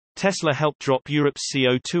Tesla helped drop Europe's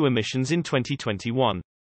CO2 emissions in 2021.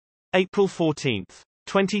 April 14,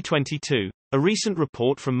 2022. A recent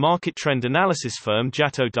report from market trend analysis firm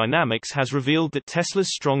JATO Dynamics has revealed that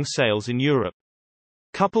Tesla's strong sales in Europe,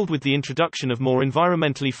 coupled with the introduction of more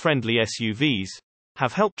environmentally friendly SUVs,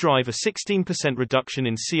 have helped drive a 16% reduction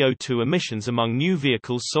in CO2 emissions among new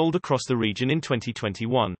vehicles sold across the region in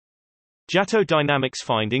 2021. JATO Dynamics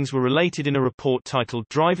findings were related in a report titled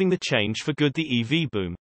Driving the Change for Good: The EV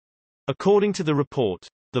Boom. According to the report,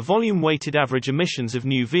 the volume-weighted average emissions of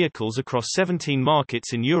new vehicles across 17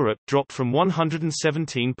 markets in Europe dropped from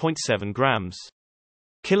 117.7 grams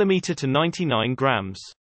kilometer to 99 grams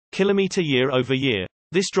kilometer year over year.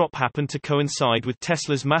 This drop happened to coincide with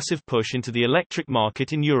Tesla's massive push into the electric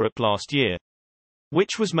market in Europe last year,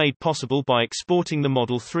 which was made possible by exporting the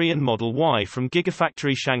Model 3 and Model Y from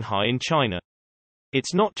Gigafactory Shanghai in China.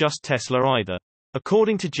 It's not just Tesla either.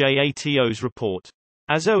 According to JATO's report,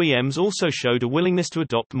 as OEMs also showed a willingness to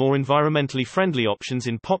adopt more environmentally friendly options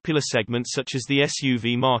in popular segments such as the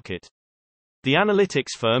SUV market. The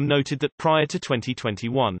analytics firm noted that prior to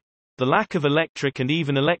 2021, the lack of electric and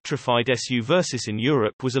even electrified S.U.V.s in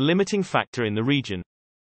Europe was a limiting factor in the region.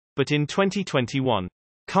 But in 2021,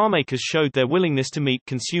 carmakers showed their willingness to meet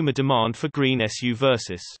consumer demand for green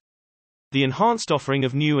S.U.V.s. The enhanced offering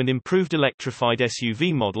of new and improved electrified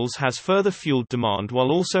SUV models has further fueled demand while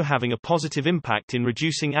also having a positive impact in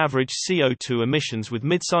reducing average CO2 emissions, with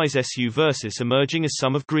midsize S.U.V.s emerging as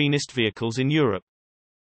some of greenest vehicles in Europe.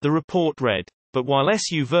 The report read, but while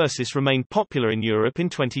S.U.V.s remained popular in Europe in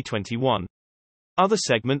 2021, other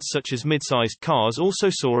segments such as mid-sized cars also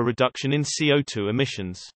saw a reduction in CO2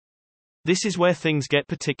 emissions. This is where things get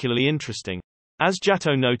particularly interesting, as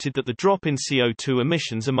JATO noted that the drop in CO2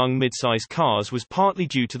 emissions among mid-size cars was partly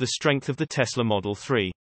due to the strength of the Tesla Model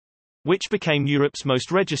 3, which became Europe's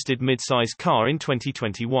most registered mid-size car in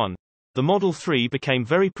 2021. The Model 3 became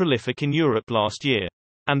very prolific in Europe last year,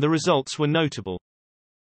 and the results were notable.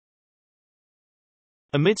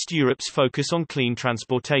 Amidst Europe's focus on clean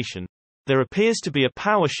transportation, there appears to be a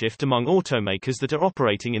power shift among automakers that are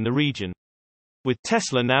operating in the region, with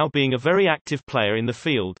Tesla now being a very active player in the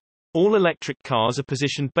field. All-electric cars are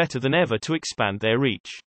positioned better than ever to expand their reach.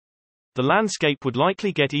 The landscape would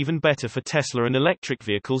likely get even better for Tesla and electric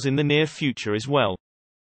vehicles in the near future as well,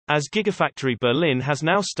 as Gigafactory Berlin has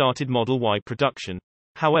now started Model Y production.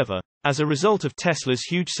 However, as a result of Tesla's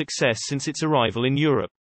huge success since its arrival in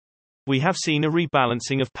Europe, we have seen a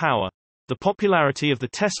rebalancing of power. The popularity of the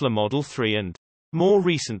Tesla Model 3 and, more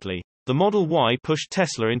recently, the Model Y pushed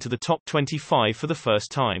Tesla into the top 25 for the first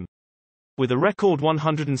time, with a record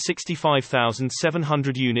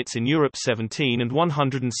 165,700 units in Europe 17 and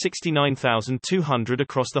 169,200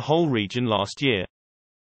 across the whole region last year.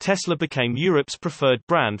 Tesla became Europe's preferred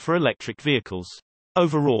brand for electric vehicles.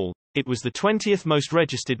 Overall, it was the 20th most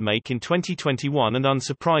registered make in 2021 and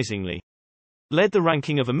unsurprisingly, led the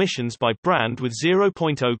ranking of emissions by brand with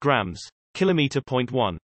 0.0 grams kilometer.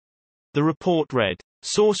 1. The report read,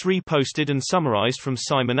 source reposted and summarized from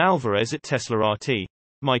Simon Alvarez at teslarati.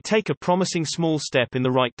 Might take a promising small step in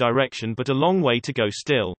the right direction but a long way to go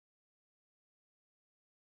still.